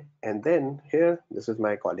 Okay, and then here, this is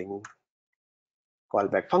my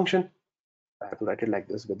callback function. I have to write it like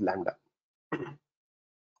this with lambda.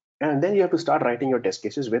 And then you have to start writing your test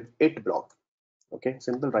cases with it block. Okay,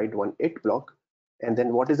 simple write one it block. And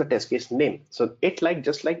then what is the test case name? So it like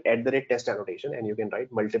just like @test annotation, and you can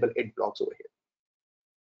write multiple it blocks over here.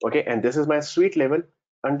 Okay, and this is my suite level.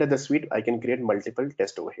 Under the suite, I can create multiple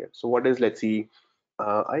tests over here. So what is, let's see,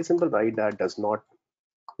 I simple write that does not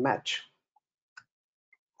match,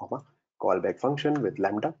 callback function with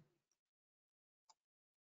lambda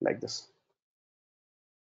like this.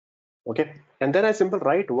 Okay, and then I simple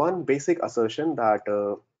write one basic assertion that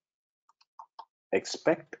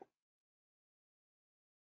expect,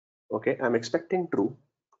 okay, I'm expecting true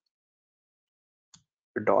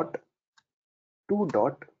dot to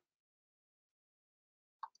dot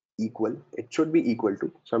equal, it should be equal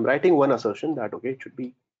to. So I'm writing one assertion that, okay, it should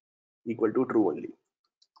be equal to true only.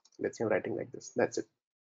 Let's say I'm writing like this, that's it.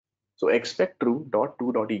 So expect true dot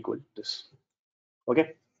to dot equal this.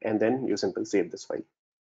 Okay, and then you simply save this file.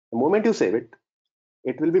 The moment you save it,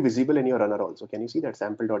 it will be visible in your runner also. Can you see that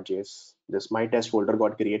sample.js, this my test folder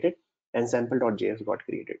got created and sample.js got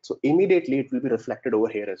created. So immediately it will be reflected over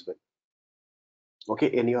here as well. Okay,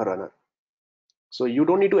 in your runner. So you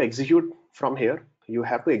don't need to execute from here. You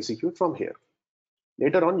have to execute from here.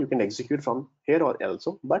 Later on, you can execute from here or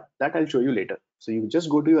also, but that I'll show you later. So you just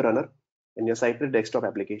go to your runner in your Cypress desktop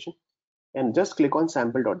application and just click on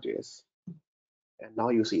sample.js. And now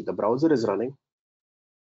you see the browser is running.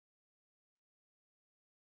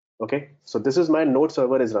 Okay, so this is my node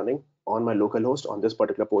server is running on my local host on this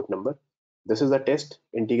particular port number. This is the test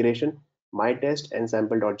integration, my test and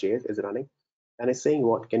sample.js is running. And it's saying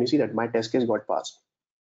what? Can you see that my test case got passed?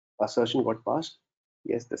 Assertion got passed.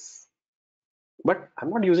 Yes, this. But I'm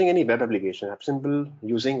not using any web application. I'm simple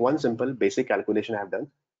using one simple basic calculation I've done,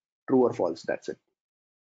 true or false. That's it.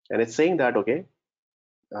 And it's saying that, okay,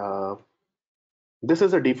 uh, this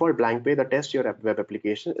is a default blank page that tests your web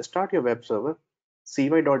application. Start your web server,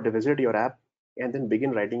 cy.visit your app, and then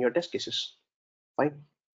begin writing your test cases. Fine.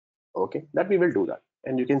 Okay, that we will do that.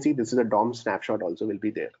 And you can see this is a DOM snapshot also will be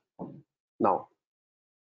there. Now,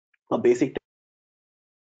 a basic,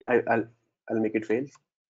 I'll make it fail.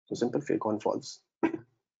 So simple click on false.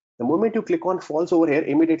 The moment you click on false over here,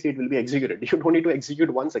 immediately it will be executed. You don't need to execute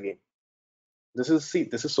once again. This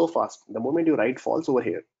is so fast. The moment you write false over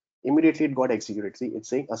here, immediately it got executed. See, it's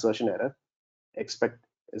saying assertion error, expect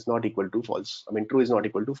is not equal to false. I mean, true is not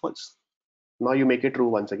equal to false. Now you make it true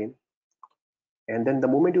once again. And then the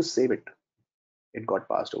moment you save it, it got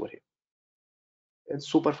passed over here. It's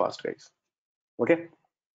super fast, guys. Okay.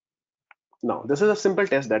 Now, this is a simple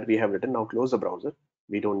test that we have written. Now close the browser.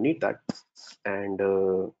 We don't need that. And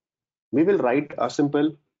we will write a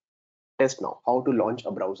simple test now, how to launch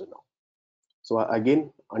a browser now. So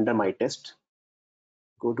again, under my test,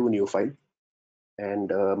 go to new file.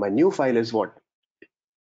 And my new file is what?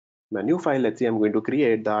 My new file, let's say I'm going to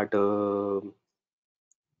create that,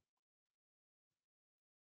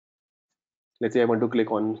 let's say I want to click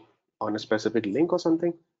on a specific link or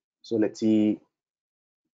something. So let's see,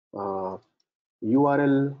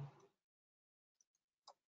 URL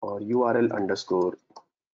or URL underscore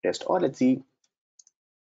test, or let's see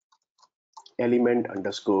element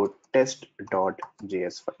underscore test dot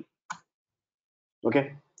js file.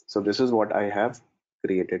 Okay, so this is what I have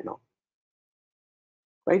created now,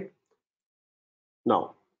 right?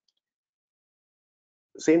 Now,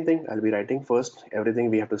 same thing, I'll be writing first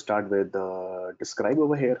everything. We have to start with the describe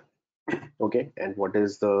over here. Okay, and what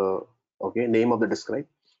is the name of the describe?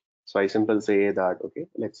 So I simply say that, okay,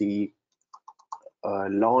 let's see,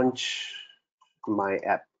 launch my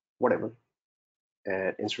app, whatever.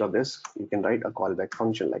 And instead of this, you can write a callback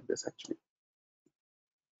function like this actually.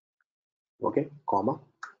 Okay, comma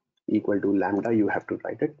equal to lambda, you have to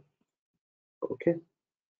write it. Okay,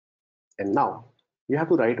 and now you have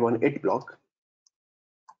to write one it block.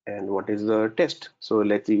 And what is the test? So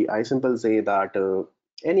let's see, I simple say that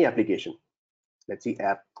any application, let's see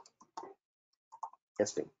app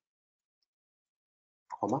testing,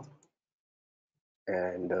 comma,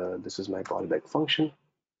 and this is my callback function.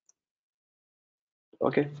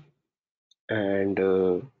 Okay, and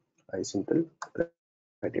I simple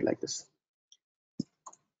write it like this.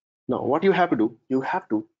 Now what you have to do, you have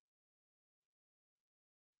to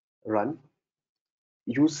run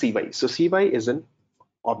use cy. So cy is an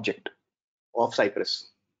object of Cypress.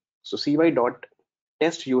 So cy dot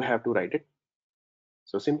test, you have to write it.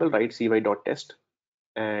 So simple write cy dot test,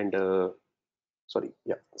 and sorry,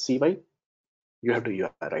 yeah, cy, you have to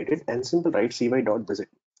write it, and simple write cy dot visit.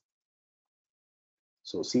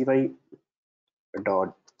 So cy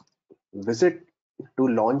dot visit to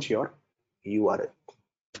launch your URL.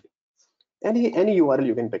 Any URL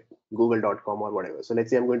you can pick, google.com or whatever. So let's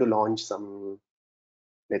say I'm going to launch some,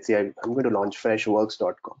 let's say I'm going to launch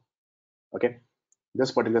freshworks.com. Okay,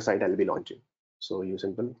 this particular site I'll be launching. So you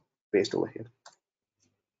simple paste over here.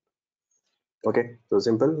 Okay, so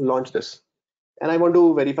simple launch this. And I want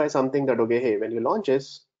to verify something that, okay, hey, when you launch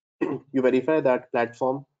this, you verify that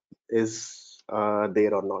platform is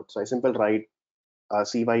there or not. So I simple write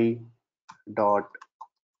cy dot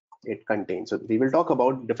it contains. So we will talk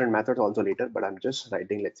about different methods also later, but I'm just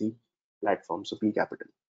writing, let's see, platform. So P capital.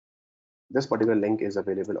 This particular link is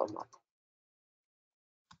available or not.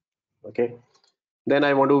 Okay. Then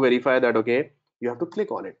I want to verify that, okay, you have to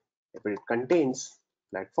click on it. If it contains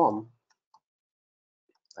platform,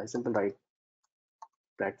 I simply write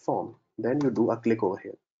platform. Then you do a click over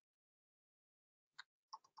here.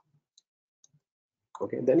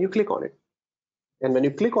 Okay. Then you click on it. And when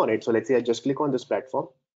you click on it, so let's say I just click on this platform.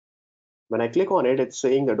 When I click on it, it's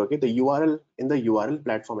saying that, okay, the URL in the URL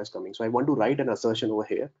platform is coming. So I want to write an assertion over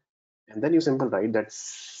here. And then you simply write that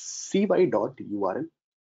cy.url.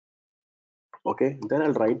 Okay, then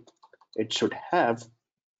I'll write it should have,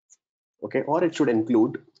 okay, or it should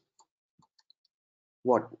include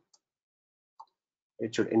what?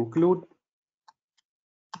 It should include,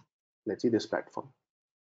 let's see, this platform.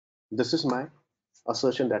 This is my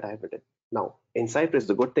assertion that I have written. Now, in Cypress,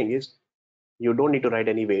 the good thing is you don't need to write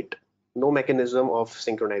any wait. No mechanism of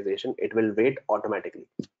synchronization. It will wait automatically.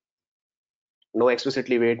 No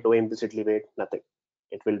explicitly wait, no implicitly wait, nothing.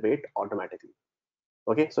 It will wait automatically.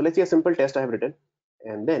 Okay, so let's see a simple test I have written,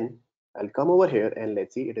 and then I'll come over here and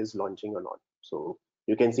let's see it is launching or not. So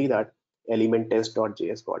you can see that element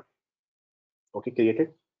test.js got, okay, created.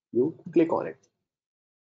 You click on it.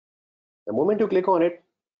 The moment you click on it,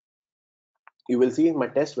 you will see my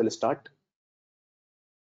test will start,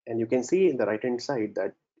 and you can see in the right hand side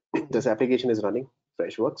that this application is running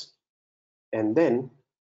Freshworks, and then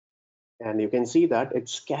you can see that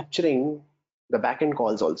it's capturing the backend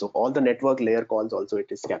calls also, all the network layer calls also it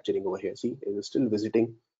is capturing over here. See, it is still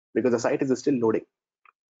visiting because the site is still loading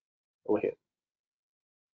over here,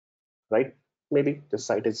 right? Maybe the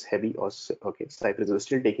site is heavy, or okay, Cypress is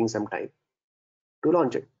still taking some time to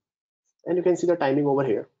launch it. And you can see the timing over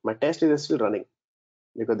here. My test is still running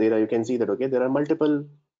because there are, you can see that, okay, there are multiple,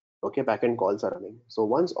 okay, backend calls are running. So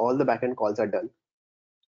once all the backend calls are done,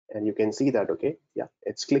 and you can see that, okay, yeah,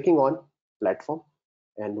 it's clicking on platform.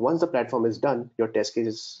 And once the platform is done, your test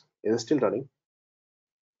case is still running.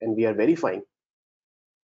 And we are verifying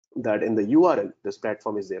that in the URL, this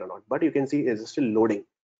platform is there or not. But you can see it's still loading.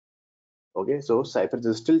 Okay, so Cypress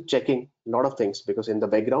is still checking a lot of things because in the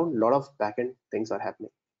background, a lot of backend things are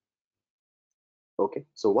happening. Okay,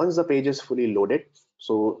 so once the page is fully loaded,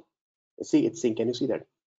 so see it's saying, can you see that?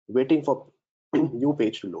 Waiting for new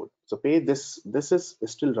page to load. So page this is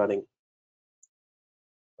still running.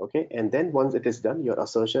 Okay, and then once it is done, your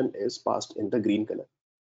assertion is passed in the green color.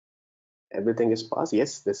 Everything is passed.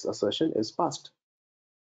 Yes, this assertion is passed.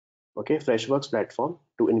 Okay, Freshworks platform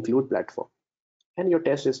to include platform, and your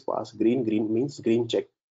test is passed. Green means green check.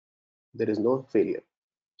 There is no failure.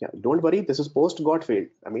 Yeah, don't worry. This is post got failed.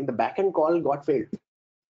 I mean, the backend call got failed.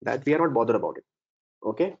 That we are not bothered about it.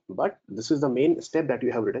 Okay, but this is the main step that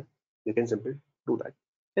you have written. You can simply do that,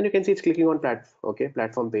 and you can see it's clicking on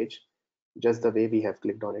platform page, just the way we have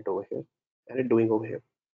clicked on it over here, and it doing over here,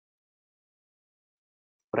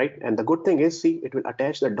 right? And the good thing is, see, it will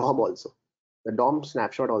attach the DOM also. The DOM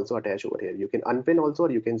snapshot also attach over here. You can unpin also,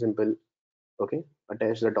 or you can simple, okay,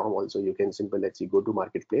 attach the DOM also. You can simple, let's see, go to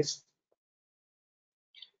marketplace.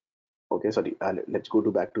 Okay, sorry, let's go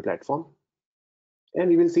to back to platform. And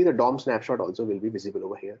we will see the DOM snapshot also will be visible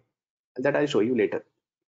over here, and that I'll show you later,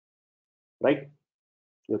 right?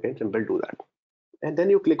 You can simply do that. And then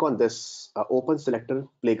you click on this open selector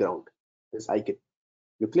playground, this icon.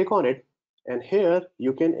 You click on it, and here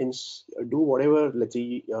you can do whatever. Let's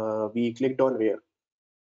see, we clicked on where?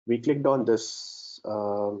 We clicked on this,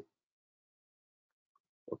 okay.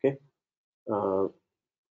 Uh,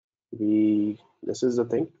 we This is the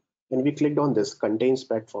thing, and we clicked on this contains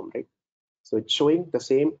platform, right? So it's showing the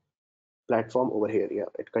same platform over here. Yeah,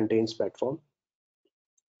 it contains platform,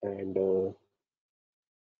 and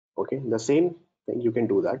okay, the same thing you can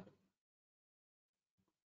do that.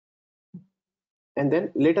 And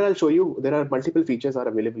then later I'll show you there are multiple features are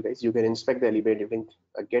available, guys. You can inspect the element, you can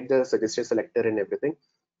get the suggested selector and everything.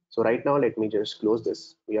 So right now let me just close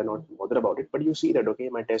this. We are not bothered about it, but you see that okay,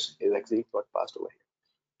 my test is actually got passed over here.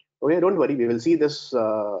 Okay, don't worry, we will see this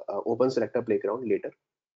open selector playground later.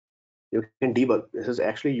 You can debug. This is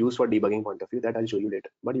actually used for debugging point of view, that I'll show you later,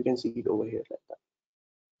 but you can see it over here like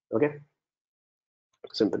that. Okay,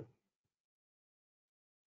 simple,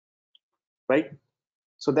 right?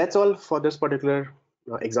 So that's all for this particular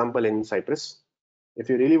example in Cypress. If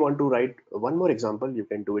you really want to write one more example, you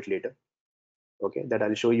can do it later. Okay, that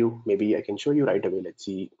I'll show you. Maybe I can show you right away. Let's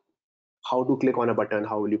see how to click on a button,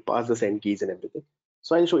 how will you pass the send keys and everything.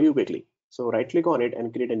 So I'll show you quickly. So right click on it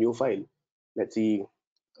and create a new file. Let's see,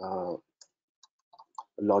 uh,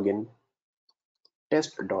 login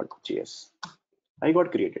test.js. I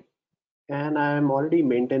got created, and I'm already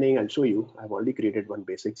maintaining. I'll show you. I've already created one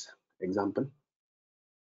basics example.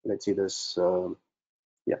 Let's see this.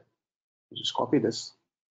 Yeah, just copy this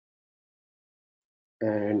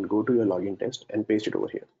and go to your login test and paste it over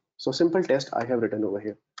here. So simple test I have written over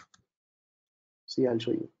here. See, I'll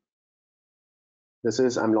show you. This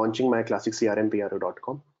is, I'm launching my classic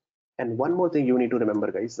crmpro.com. And one more thing you need to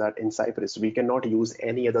remember, guys, that in Cypress, we cannot use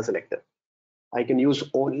any other selector. I can use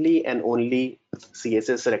only and only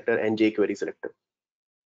CSS selector and jQuery selector.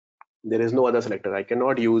 There is no other selector. I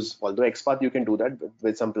cannot use, although XPath, you can do that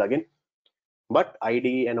with some plugin, but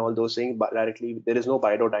ID and all those things, but directly, there is no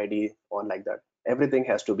py.id on like that. Everything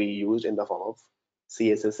has to be used in the form of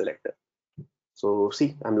CSS selector. So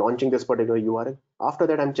see, I'm launching this particular URL. After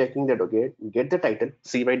that, I'm checking that, okay, get the title,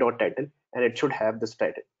 cy.title, and it should have this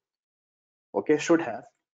title. Okay, should have.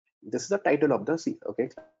 This is the title of the okay,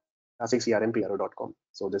 classiccrmpro.com.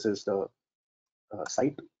 So this is the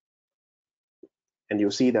site, and you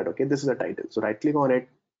see that, okay, this is the title. So right click on it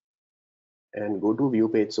and go to view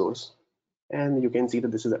page source, and you can see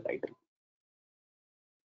that this is the title.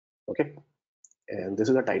 Okay, and this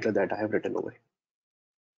is the title that I have written over here.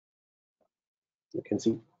 You can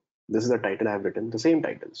see this is the title I have written, the same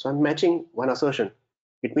title. So I'm matching one assertion.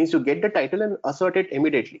 It means you get the title and assert it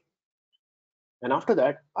immediately. And after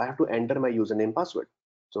that, I have to enter my username password.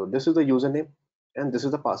 So this is the username and this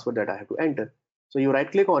is the password that I have to enter. So you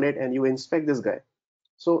right click on it and you inspect this guy.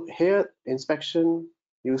 So here inspection,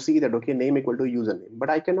 you see that, okay, name equal to username, but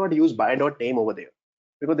I cannot use by.name over there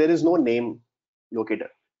because there is no name locator.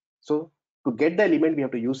 So to get the element, we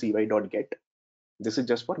have to use cy.get. This is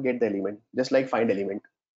just for get the element, just like find element.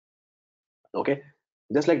 Okay,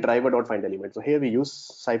 just like driver.find element. So here we use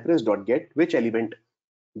cypress.get which element.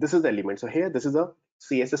 This is the element. So here this is a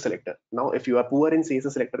CSS selector. Now if you are poor in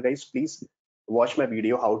CSS selector, guys, please watch my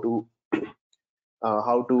video how to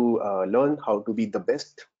learn how to be the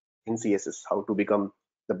best in CSS, how to become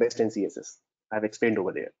the best in CSS. I've explained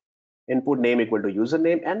over there. Input name equal to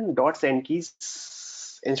username, and dot send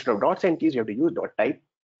keys, instead of dot send keys you have to use dot type,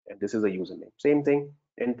 and this is a username. Same thing,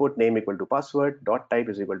 input name equal to password, dot type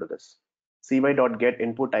is equal to this. cy.get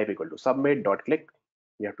input type equal to submit dot click.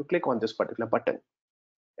 You have to click on this particular button,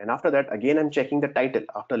 and after that again I'm checking the title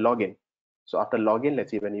after login. So after login,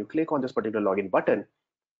 let's see, when you click on this particular login button,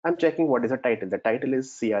 I'm checking what is the title. The title is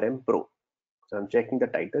CRM Pro. So I'm checking the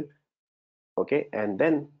title. Okay, and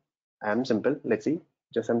then I'm simple. Let's see,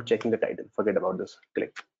 just I'm checking the title. Forget about this.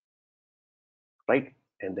 Click, right?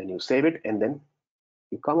 And then you save it, and then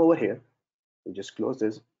you come over here. You just close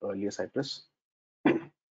this earlier Cypress,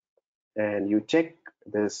 and you check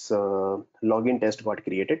this login test got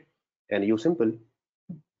created, and you simple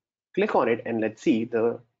click on it, and let's see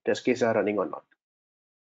the test case are running or not.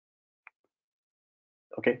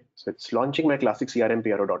 Okay, so it's launching my classic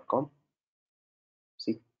crmpro.com.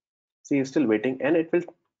 See, it's still waiting, and it will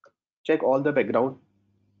check all the background.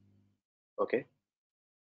 Okay,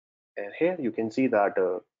 and here you can see that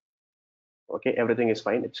okay, everything is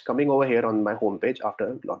fine. It's coming over here on my home page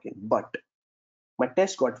after login, but my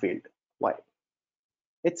test got failed. Why?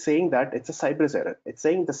 It's saying that it's a Cypress error. It's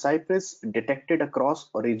saying the Cypress detected a cross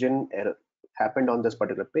origin error happened on this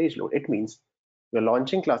particular page load. It means You're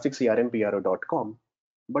launching classiccrmpro.com,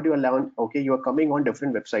 but you are coming on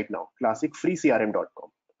different website now, classicfreecrm.com.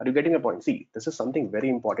 Are you getting a point? See, this is something very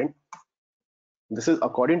important. This is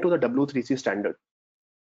according to the W3C standard.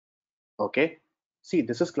 Okay. See,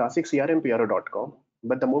 this is classiccrmpro.com,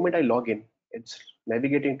 but the moment I log in, it's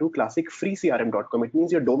navigating to classicfreecrm.com. It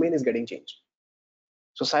means your domain is getting changed.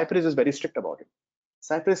 So Cypress is very strict about it.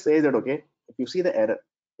 Cypress says that, okay, if you see the error,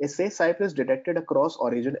 it says Cypress detected a cross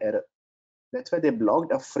origin error. That's why they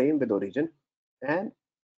blocked a frame with origin, and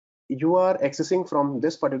you are accessing from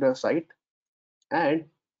this particular site, and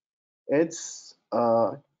it's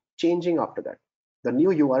changing after that. The new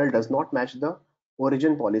URL does not match the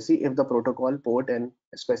origin policy if the protocol, port, and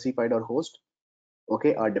specified or host,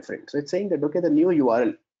 okay, are different. So it's saying that, okay, the new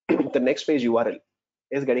URL, the next page URL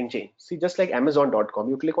is getting changed. See, just like Amazon.com,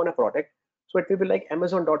 you click on a product, so it will be like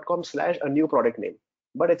Amazon.com slash a new product name.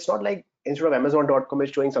 But it's not like instead of Amazon.com,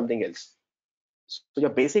 it's showing something else. So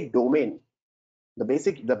your basic domain, the base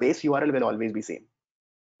URL will always be same.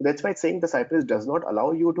 That's why it's saying the Cypress does not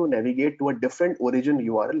allow you to navigate to a different origin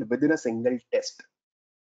URL within a single test.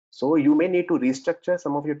 So you may need to restructure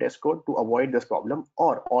some of your test code to avoid this problem,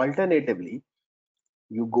 or alternatively,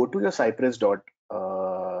 you go to your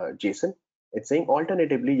cypress.json. It's saying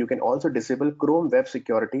alternatively, you can also disable Chrome web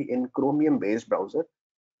security in Chromium based browser,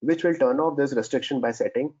 which will turn off this restriction by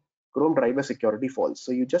setting Chrome driver security false.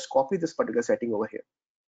 So you just copy this particular setting over here.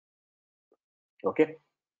 Okay.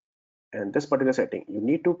 And this particular setting, you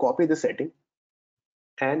need to copy the setting,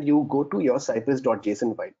 and you go to your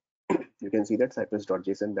cypress.json file. You can see that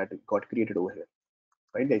cypress.json that got created over here,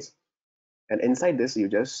 right guys? And inside this, you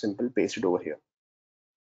just simple paste it over here.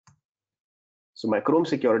 So my Chrome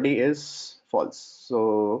security is false.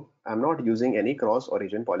 So I'm not using any cross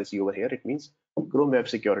origin policy over here. It means Chrome web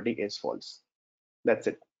security is false. That's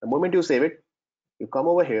it. The moment you save it, you come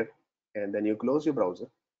over here and then you close your browser.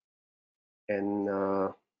 And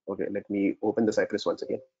okay, let me open the Cypress once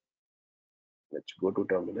again. Let's go to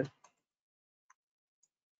terminal.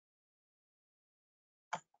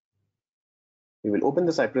 We will open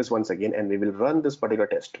the Cypress once again, and we will run this particular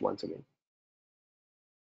test once again.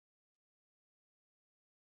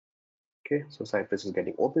 Okay, so Cypress is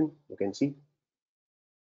getting open. You can see.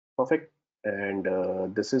 Perfect.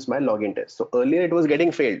 And this is my login test. So earlier it was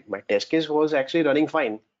getting failed. My test case was actually running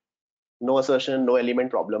fine. No assertion, no element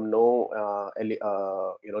problem, no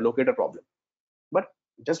locator problem. But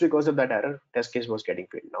just because of that error, test case was getting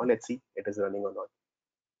failed. Now let's see it is running or not.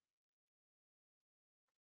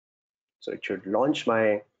 So it should launch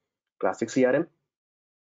my classic CRM,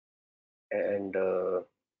 and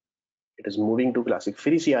it is moving to classic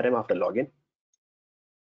free CRM after login.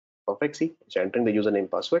 Perfect. See, it's entering the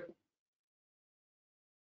username password,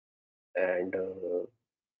 and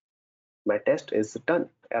my test is done.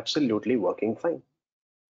 Absolutely working fine.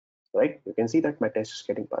 Right? You can see that my test is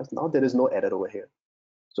getting passed. Now there is no error over here.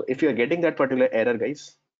 So if you're getting that particular error,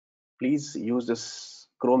 guys, please use this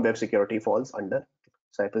Chrome web security false under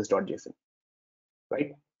cypress.json,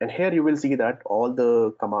 right? And here you will see that all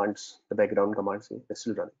the commands, the background commands is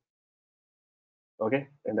still running, okay,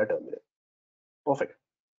 in the terminal. Perfect.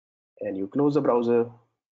 And you close the browser.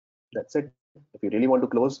 That's it. If you really want to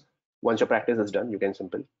close, once your practice is done, you can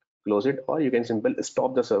simply close it, or you can simply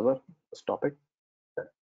stop the server, stop it.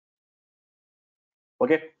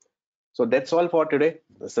 Okay. So that's all for today.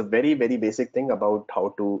 It's a very, very basic thing about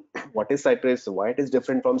how to, what is Cypress, why it is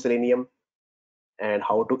different from Selenium, and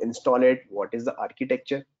how to install it, what is the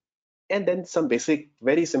architecture, and then some basic,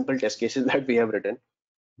 very simple test cases that we have written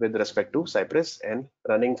with respect to Cypress and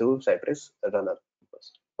running through Cypress Runner.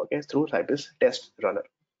 Okay, through Cypress Test Runner.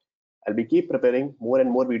 I'll be keep preparing more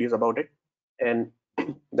and more videos about it, and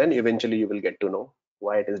then eventually you will get to know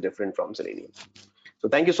why it is different from Selenium. So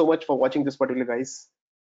thank you so much for watching this particular, guys,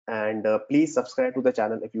 and please subscribe to the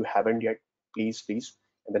channel if you haven't yet. Please,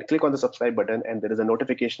 and then click on the subscribe button, and there is a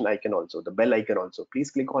notification icon also, the bell icon also. Please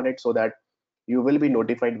click on it so that you will be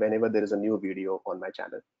notified whenever there is a new video on my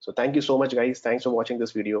channel. So thank you so much, guys. Thanks for watching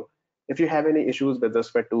this video. If you have any issues with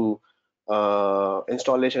respect to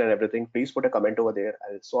installation and everything, please put a comment over there.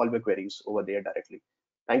 I'll solve your queries over there directly.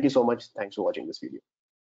 Thank you so much. Thanks for watching this video.